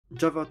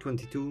Java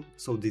 22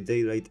 saw the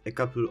daylight a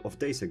couple of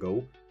days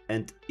ago,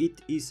 and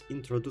it is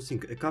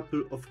introducing a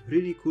couple of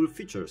really cool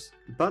features.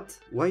 But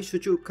why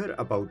should you care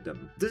about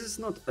them? This is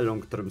not a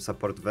long-term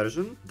support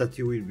version that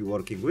you will be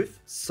working with,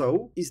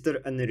 so is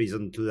there any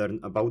reason to learn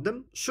about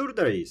them? Sure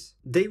there is.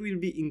 They will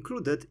be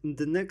included in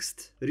the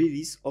next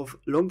release of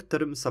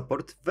long-term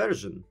support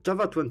version.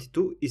 Java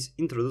 22 is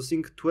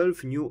introducing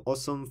 12 new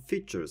awesome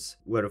features,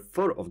 where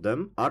 4 of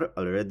them are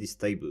already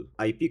stable.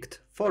 I picked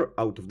 4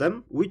 out of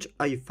them, which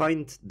I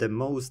find the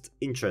most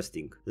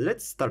interesting.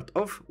 Let's start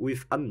off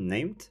with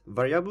unnamed,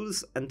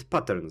 variables and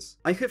patterns.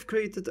 I have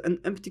created an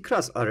empty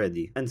class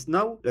already, and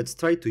now let's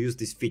try to use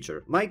this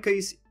feature. My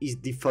case is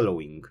the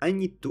following. I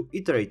need to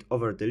iterate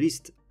over the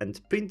list and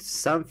print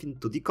something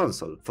to the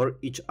console for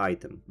each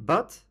item.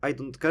 But I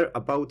don't care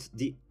about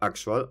the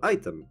actual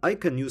item. I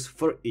can use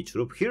for each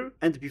loop here,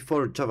 and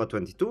before Java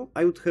 22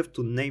 I would have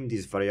to name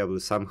this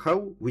variable somehow,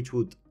 which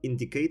would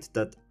indicate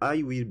that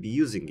I will be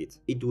using it.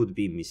 It would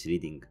be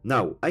misleading.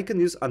 Now I can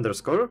use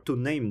underscore to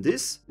name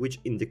this, which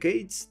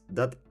indicates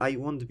that I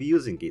won't be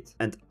using it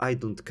and I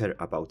don't care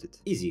about it.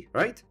 Easy,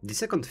 right? The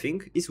second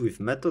thing is with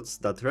methods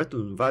that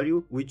return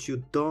value which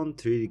you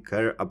don't really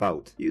care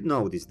about. You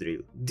know this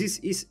drill. This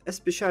is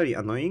especially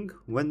annoying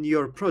when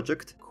your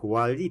project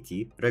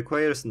quality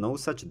requires no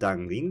such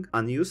dangling,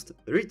 unused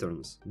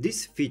returns.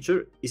 This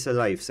feature is a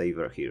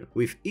lifesaver here.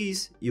 With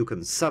ease you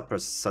can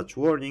suppress such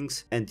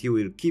warnings and you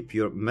will keep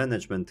your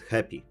management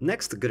happy.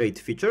 Next great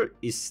feature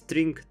is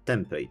string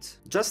templates.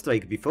 Just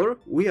like before,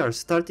 we are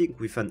starting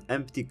with an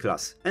empty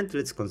class, and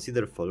let's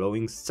consider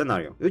following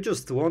scenario. You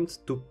just want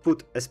to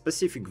put a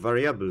specific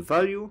variable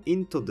value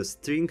into the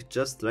string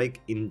just like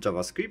in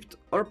JavaScript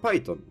or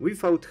Python,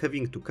 without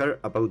having to care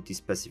about the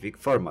specific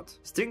format.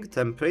 String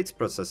templates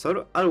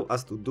processor allow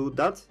us to do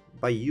that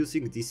by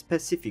using the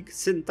specific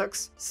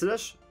syntax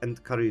slash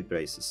and curly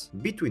braces.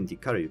 Between the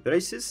curly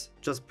braces,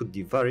 just put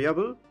the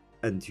variable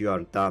and you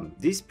are done.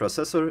 This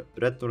processor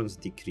returns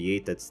the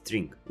created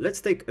string.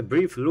 Let's take a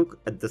brief look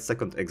at the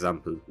second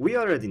example. We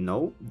already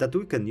know that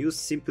we can use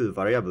simple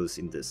variables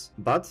in this,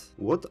 but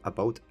what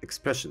about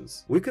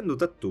expressions? We can do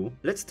that too.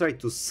 Let's try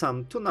to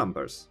sum two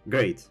numbers.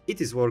 Great,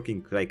 it is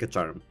working like a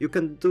charm. You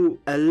can do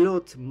a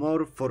lot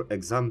more, for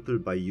example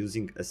by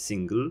using a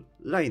single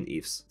line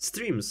ifs.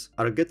 Streams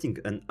are getting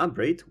an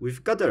upgrade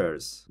with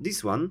gatherers.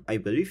 This one, I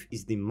believe,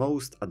 is the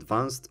most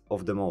advanced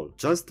of them all.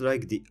 Just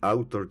like the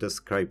author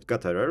described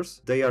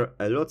gatherers, they are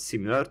a lot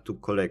similar to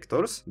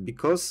collectors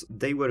because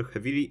they were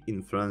heavily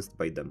influenced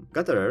by them.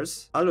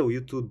 Gatherers allow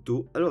you to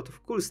do a lot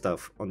of cool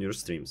stuff on your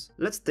streams.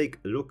 Let's take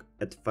a look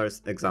at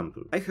first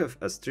example. I have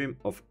a stream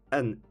of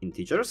n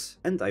integers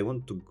and I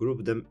want to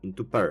group them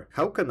into pair.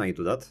 How can I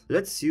do that?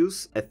 Let's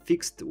use a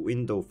fixed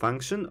window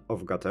function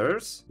of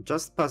gatherers.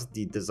 Just pass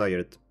the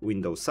desired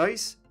window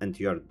size and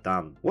you are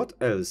done. What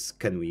else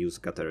can we use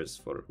gatherers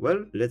for?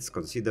 Well, let's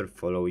consider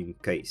following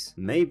case.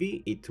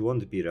 Maybe it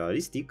won't be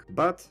realistic,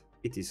 but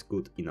it is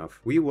good enough.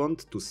 We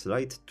want to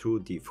slide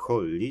through the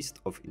whole list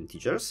of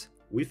integers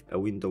with a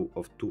window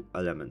of 2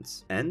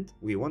 elements, and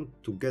we want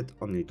to get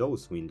only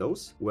those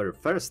windows where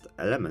first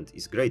element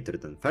is greater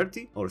than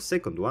 30 or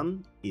second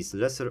one is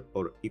lesser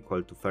or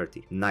equal to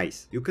 30.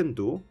 Nice. You can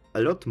do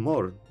a lot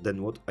more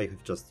than what I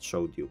have just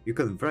showed you. You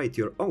can write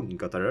your own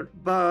gatherer,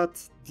 but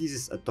this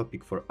is a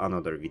topic for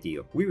another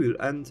video. We will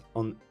end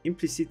on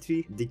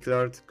implicitly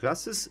declared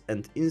classes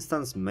and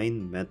instance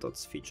main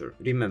methods feature.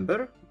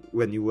 Remember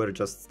when you were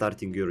just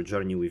starting your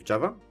journey with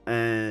Java,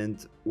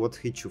 and what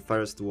hit you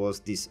first was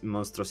this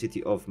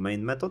monstrosity of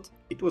main method?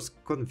 It was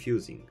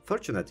confusing.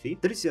 Fortunately,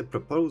 there is a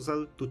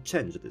proposal to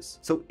change this,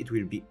 so it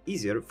will be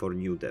easier for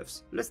new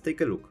devs. Let's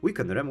take a look. We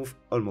can remove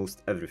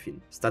almost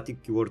everything.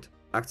 Static keyword,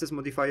 access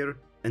modifier,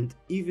 and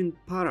even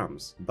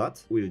params.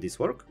 But will this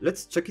work?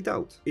 Let's check it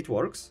out. It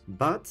works,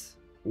 but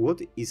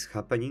what is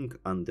happening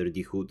under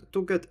the hood?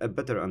 To get a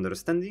better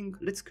understanding,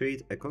 let's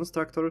create a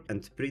constructor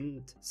and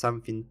print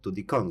something to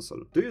the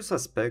console. Do you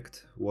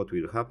suspect what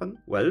will happen?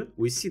 Well,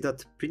 we see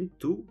that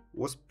print2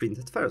 was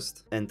printed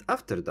first, and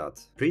after that,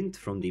 print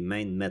from the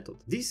main method.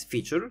 This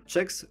feature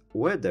checks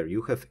whether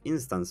you have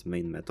instance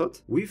main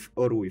method with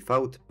or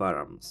without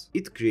params.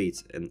 It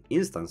creates an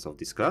instance of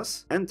this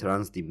class and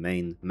runs the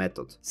main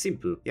method.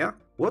 Simple, yeah?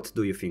 What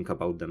do you think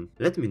about them?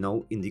 Let me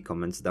know in the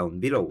comments down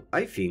below.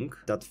 I think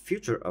that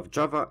future of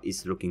Java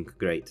is looking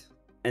great,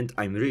 and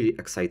I'm really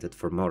excited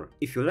for more.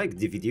 If you liked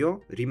the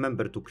video,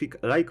 remember to click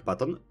like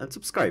button and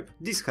subscribe.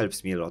 This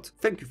helps me a lot.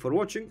 Thank you for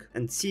watching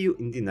and see you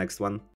in the next one.